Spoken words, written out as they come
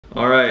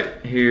All right,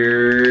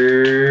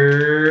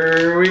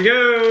 here we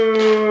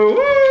go. Woo!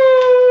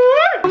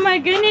 Oh my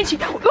goodness,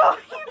 oh,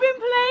 you've been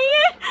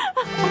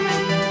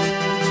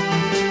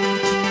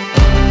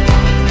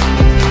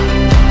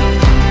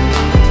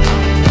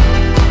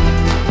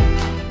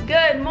playing?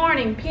 Good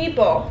morning,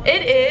 people.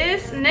 It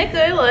is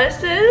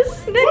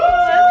Nicholas's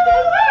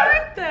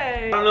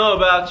birthday. I don't know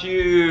about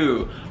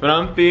you, but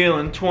I'm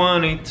feeling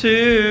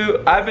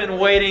 22. I've been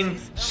waiting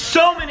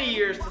so many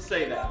years to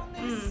say that.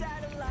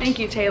 Thank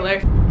you,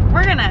 Taylor.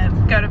 We're gonna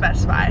go to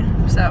Best Buy,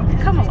 so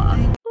come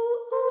along.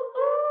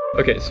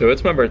 Okay, so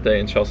it's my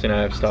birthday and Chelsea and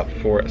I have stopped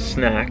for a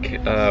snack.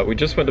 We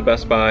just went to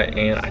Best Buy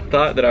and I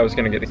thought that I was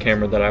gonna get the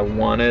camera that I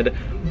wanted,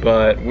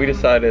 but we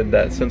decided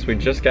that since we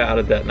just got out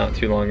of debt not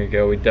too long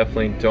ago, we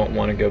definitely don't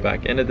want to go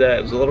back into debt.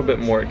 It was a little bit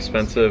more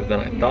expensive than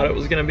I thought it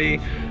was gonna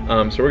be,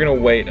 so we're gonna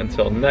wait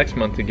until next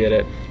month to get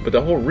it. But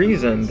the whole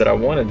reason that I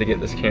wanted to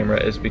get this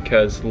camera is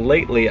because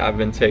lately I've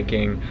been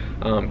taking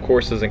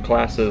courses and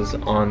classes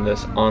on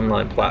this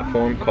online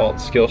platform called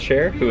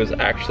Skillshare, who is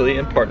actually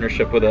in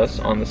partnership with us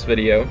on this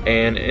video.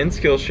 And in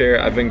Skillshare,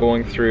 I've been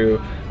going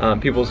through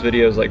people's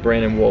videos like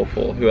Brandon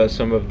Woelfel, who has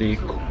some of the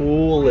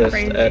coolest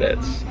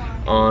edits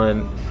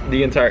on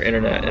the entire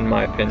internet, in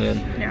my opinion.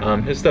 Yeah.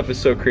 His stuff is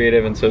so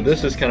creative, and so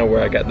this is kind of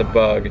where I got the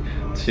bug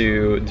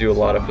to do a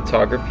lot of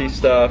photography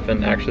stuff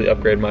and actually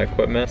upgrade my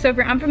equipment. So if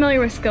you're unfamiliar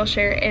with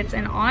Skillshare, it's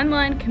an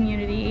online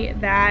community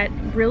that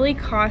really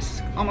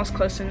costs almost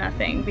close to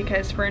nothing,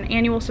 because for an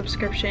annual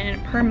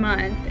subscription per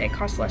month, it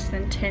costs less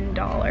than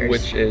 $10.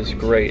 Which is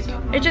great.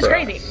 It's just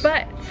crazy.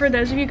 But for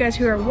those of you guys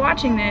who are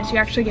watching this, you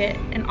actually get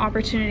an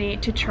opportunity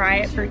to try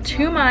it for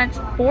 2 months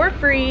for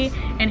free,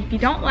 and if you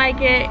don't like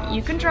it,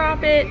 you can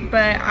drop it,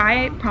 but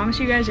I promise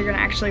you guys, you're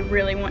gonna actually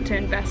really want to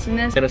invest in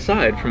this. And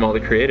aside from all the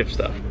creative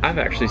stuff, I've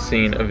actually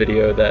seen a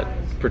video that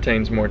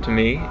pertains more to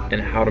me and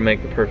how to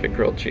make the perfect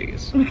grilled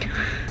cheese.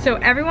 So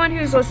everyone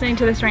who's listening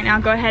to this right now,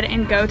 go ahead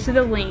and go to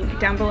the link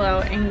down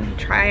below and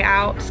try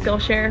out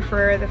Skillshare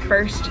for the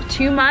first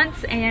 2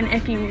 months. And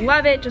if you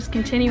love it, just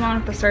continue on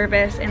with the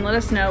service and let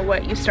us know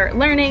what you start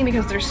learning,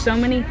 because there's so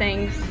many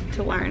things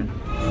to learn.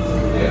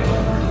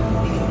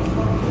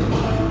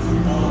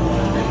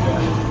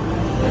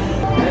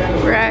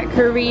 We're at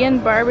Korean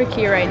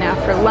barbecue right now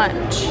for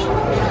lunch.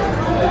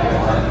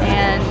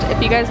 And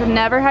if you guys have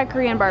never had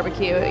Korean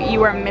barbecue,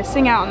 you are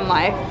missing out on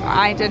life.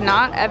 I did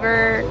not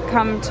ever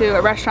come to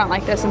a restaurant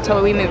like this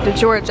until we moved to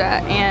Georgia,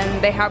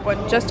 and they have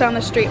one just down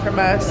the street from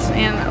us,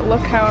 and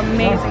look how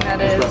amazing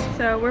that is.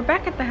 So we're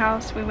back at the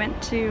house. We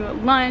went to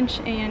lunch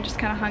and just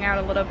kind of hung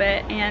out a little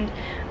bit, and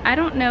I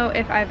don't know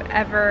if I've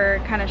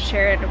ever kind of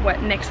shared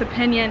what Nick's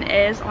opinion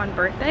is on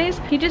birthdays.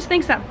 He just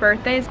thinks that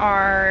birthdays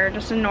are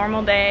just a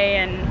normal day,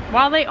 and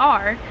while they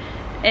are,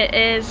 it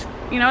is,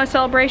 you know, a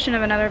celebration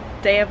of another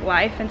day of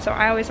life. And so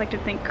I always like to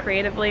think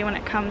creatively when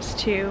it comes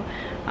to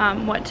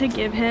what to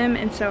give him.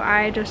 And so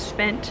I just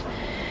spent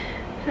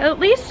at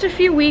least a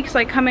few weeks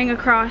like coming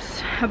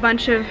across a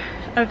bunch of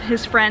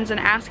his friends and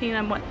asking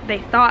them what they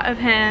thought of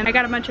him. I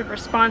got a bunch of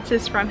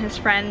responses from his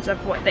friends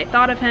of what they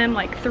thought of him,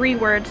 like 3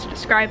 words to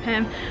describe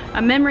him,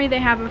 a memory they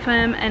have of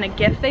him, and a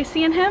gift they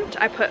see in him.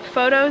 I put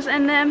photos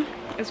in them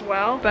as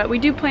well, but we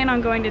do plan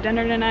on going to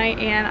dinner tonight,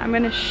 and I'm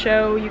gonna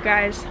show you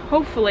guys,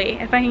 hopefully,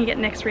 if I can get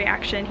Nick's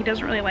reaction. He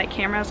doesn't really like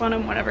cameras on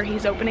him whenever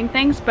he's opening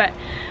things, but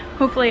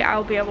hopefully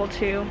I'll be able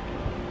to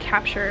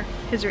capture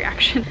his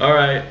reaction. All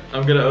right,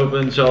 I'm gonna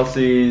open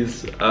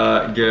Chelsea's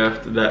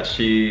gift that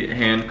she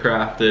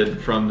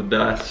handcrafted from the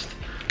dust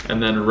and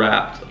then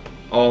wrapped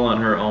all on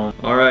her own.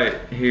 All right,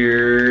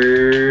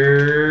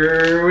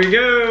 here we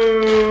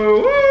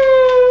go. Woo!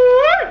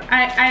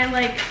 I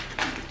like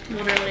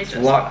literally just... A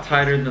lot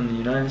tighter than the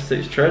United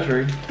States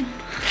Treasury.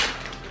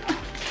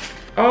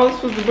 Oh,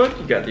 this was the book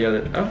you got the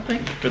other... Oh,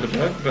 thank you for the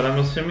book, but I'm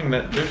assuming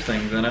that there's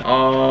things in it.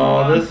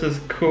 Oh, this is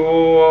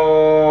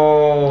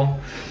cool.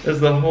 Is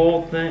the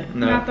whole thing?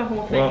 No. Not the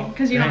whole thing,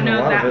 because you don't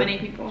know that many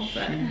people,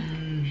 but...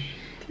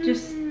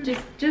 Just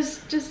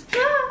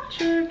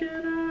check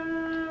it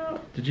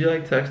out. Did you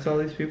like text all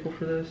these people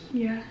for this?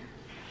 Yeah.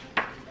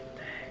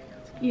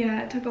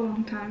 Yeah, it took a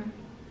long time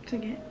to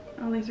get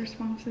all these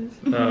responses.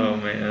 Oh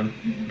man.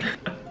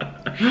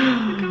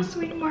 Look how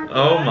sweet Mark was.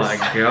 Oh my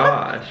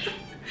gosh.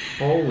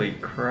 Holy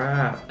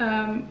crap.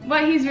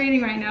 What he's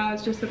reading right now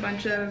is just a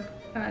bunch of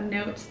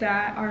notes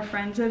that our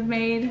friends have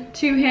made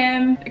to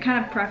him. I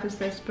kind of prefaced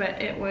this, but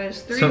it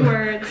was 3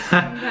 words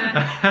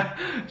that...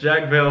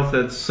 Jack Bale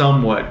said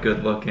somewhat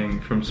good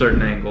looking from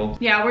certain angles.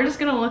 Yeah, we're just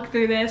gonna look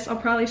through this. I'll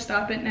probably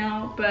stop it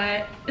now,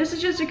 but this is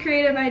just a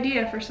creative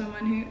idea for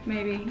someone who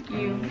maybe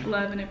you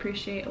love and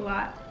appreciate a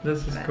lot.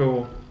 This is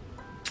cool.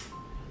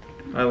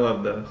 I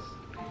love this.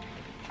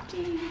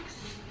 Thanks.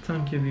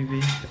 Thank you,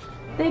 BB.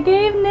 They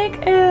gave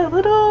Nick a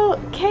little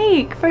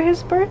cake for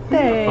his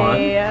birthday. Fun.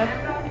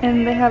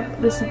 And they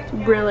have this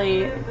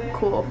really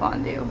cool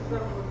fondue.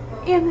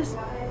 And this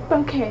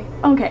bouquet.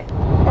 Okay.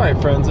 Alright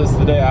friends, it's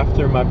the day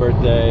after my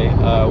birthday.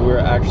 We're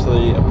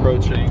actually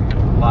approaching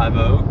Live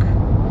Oak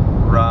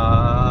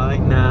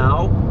right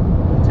now.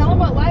 Tell them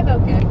what Live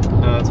Oak is.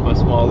 It's my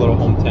small little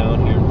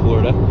hometown here in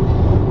Florida.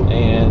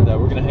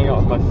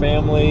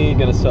 family,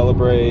 gonna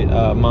celebrate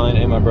mine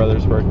and my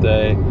brother's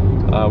birthday.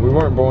 We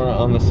weren't born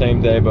on the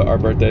same day, but our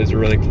birthdays are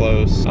really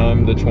close.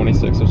 I'm the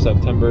 26th of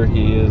September,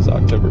 he is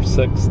October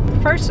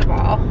 6th. First of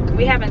all,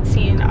 we haven't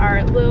seen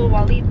our little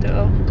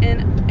Walito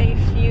in a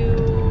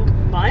few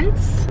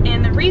months.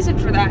 And the reason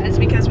for that is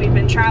because we've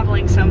been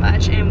traveling so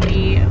much, and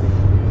we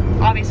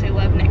obviously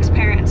love Nick's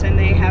parents, and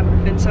they have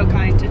been so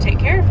kind to take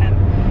care of him.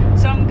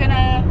 So I'm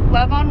gonna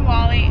love on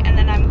Wally, and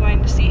then I'm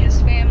going to see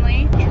his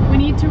family. We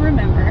need to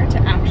remember to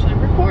actually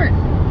record.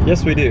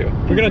 Yes, we do.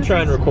 We're gonna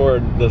try and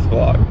record this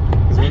vlog.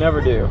 We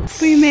never do.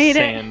 We made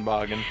it.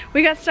 Sandbogging.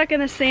 We got stuck in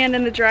the sand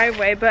in the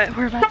driveway, but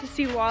we're about to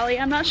see Wally.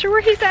 I'm not sure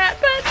where he's at,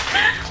 but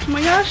oh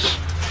my gosh,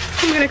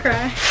 I'm gonna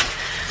cry.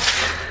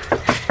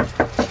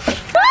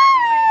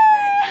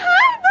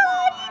 Hi,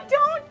 buddy.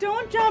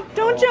 Don't jump.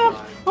 Don't jump.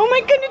 Oh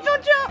my goodness,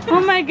 don't jump. Oh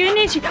my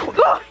goodness.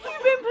 Oh,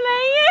 you've been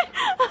playing?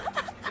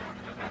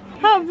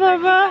 Oh,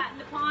 Bubba.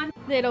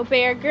 Little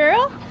bear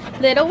girl.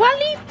 Little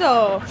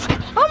Walito.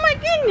 Oh my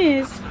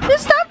goodness.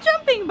 Just stop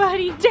jumping,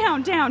 buddy.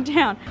 Down, down,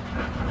 down.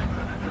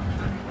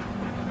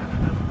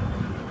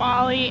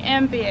 Wally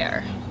and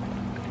Bear.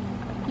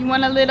 You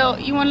want a little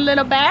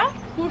bath?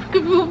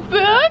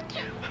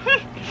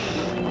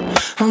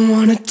 I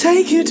wanna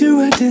take you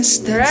to a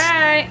distance.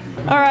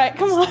 Alright,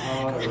 come on.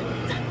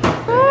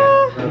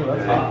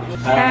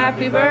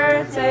 Happy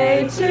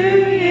birthday to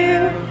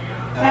you.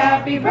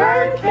 Happy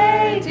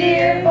birthday,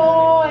 dear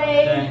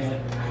boy.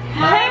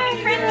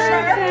 Happy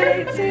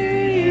birthday to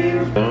you.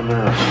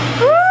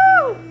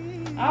 Woo!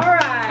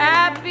 Alright.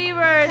 Happy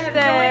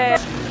birthday.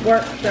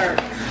 Work shirt.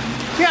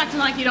 You're acting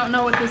like you don't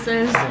know what this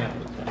is.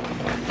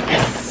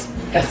 Yes,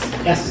 yes,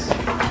 yes,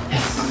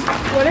 yes.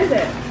 What is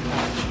it?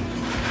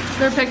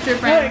 Their picture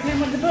frame. Oh, it came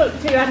with the book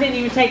too. I didn't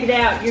even take it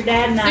out. Your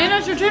dad and I. And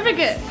a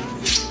certificate.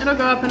 It'll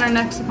go up in our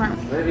next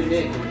apartment. Maybe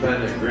Nick can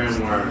find that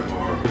grimoire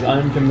tomorrow.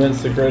 I'm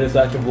convinced the greatest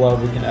act of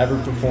love we can ever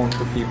perform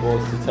for people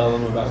is to tell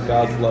them about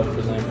God's love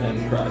for them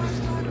and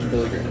Christ.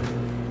 Really great.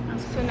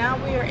 So now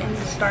we are in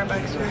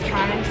Starbucks. We're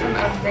trying some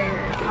of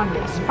their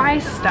pumpkin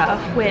spice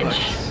stuff,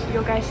 which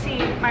you'll guys see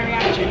my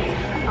reaction.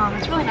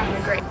 It's really not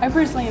that great. I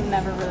personally have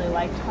never really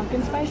liked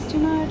pumpkin spice too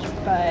much,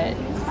 but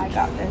I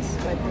got this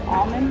with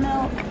almond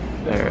milk.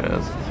 There it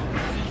is.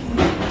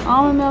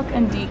 Almond milk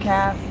and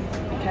decaf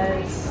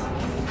because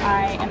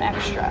I am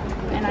extra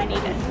and I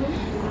need it.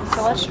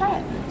 So let's try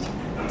it.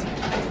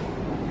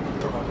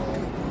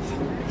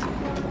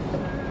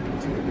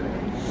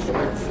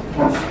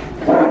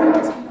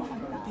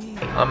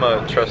 I'm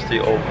a trusty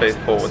Old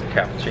Faithful with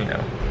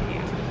cappuccino.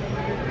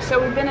 So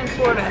we've been in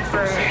Florida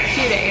for 2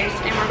 days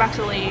and we're about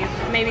to leave.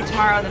 Maybe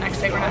tomorrow or the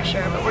next day, we're not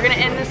sure. But we're gonna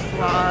end this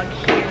vlog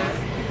here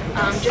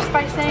just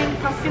by saying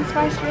pumpkin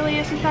spice really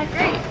isn't that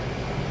great.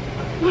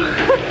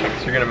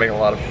 So you're gonna make a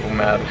lot of people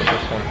mad with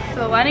this one.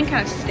 So the lighting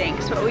kind of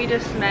stinks, but we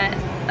just met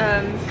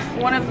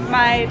one of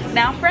my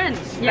now friends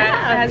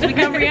that has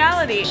become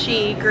reality.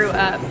 She grew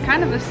up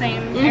kind of the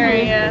same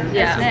area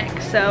as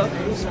Nick, so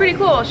it's pretty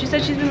cool. She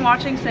said she's been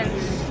watching since,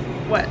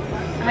 what,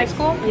 high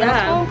school?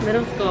 Yeah,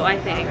 middle school, I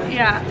think.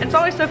 Yeah, it's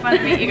always so fun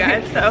to meet you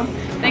guys, so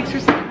thanks for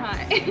saying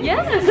hi.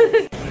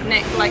 Yes.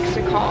 Nick likes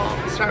to call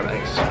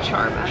Starbucks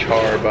Charbucks.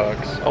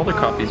 Charbucks. All the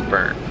coffee's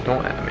burnt.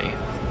 Don't at me.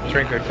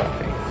 Drink good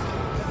coffee.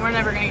 We're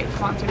never gonna get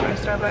sponsored by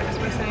Starbucks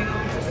by saying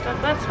all this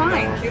stuff. That's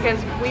fine, because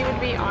we would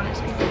be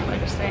honest people by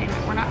just saying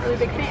we're not really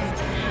big fans.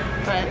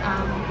 But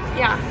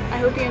yeah, I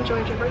hope you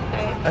enjoyed your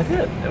birthday. I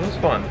did. It was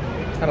fun.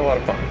 Had a lot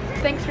of fun.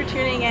 Thanks for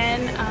tuning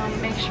in.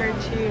 Make sure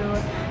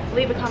to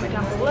leave a comment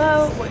down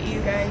below what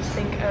you guys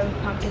think of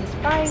pumpkin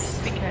spice,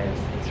 because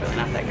it's really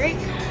not that great.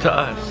 To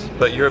us,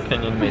 but your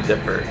opinion may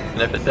differ.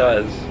 And if it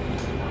does,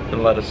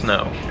 then let us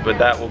know. But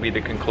that will be the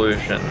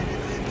conclusion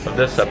of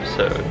this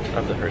episode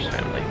of The Hurst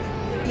Family.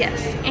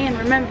 Yes, and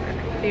remember,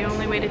 the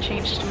only way to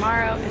change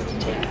tomorrow is to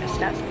take a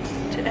step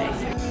today.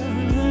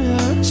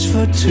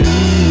 For two,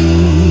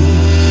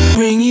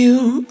 bring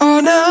you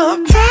on a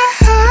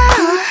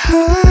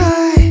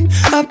ride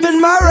up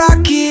in my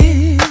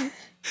rocket.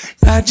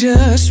 I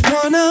just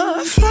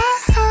wanna fly.